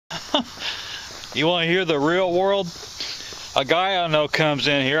You want to hear the real world? A guy I know comes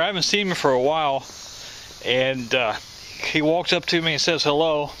in here. I haven't seen him for a while, and he walks up to me and says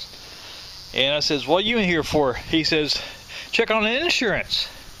hello. And I says, "What are you in here for?" He says, "Check on the insurance."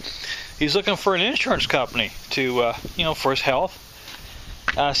 He's looking for an insurance company to, for his health.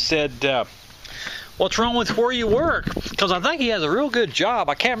 I said, "What's wrong with where you work?" Because I think he has a real good job.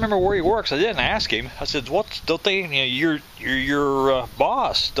 I can't remember where he works. I didn't ask him. I said, don't they, you're your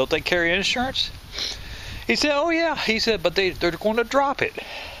boss, don't they carry insurance? He said, "Oh yeah." He said, "But they're going to drop it."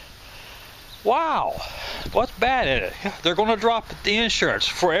 Wow, what's bad in it? They're going to drop the insurance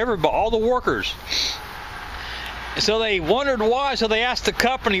for everybody, all the workers. So they wondered why, so they asked the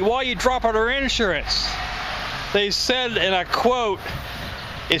company, "Why are you dropping our insurance?" They said, and I quote,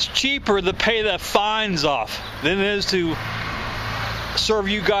 "It's cheaper to pay the fines off than it is to serve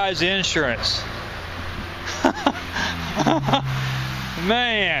you guys insurance."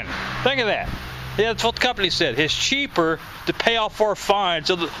 Man, think of that. Yeah, that's what the company said. It's cheaper to pay off our fines.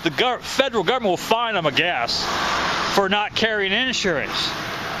 So the federal government will fine them, I guess, for not carrying insurance.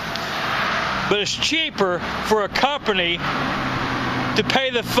 But it's cheaper for a company to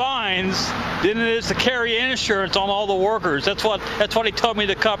pay the fines than it is to carry insurance on all the workers. That's what he told me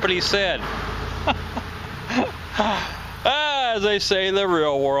the company said. As they say, the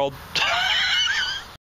real world.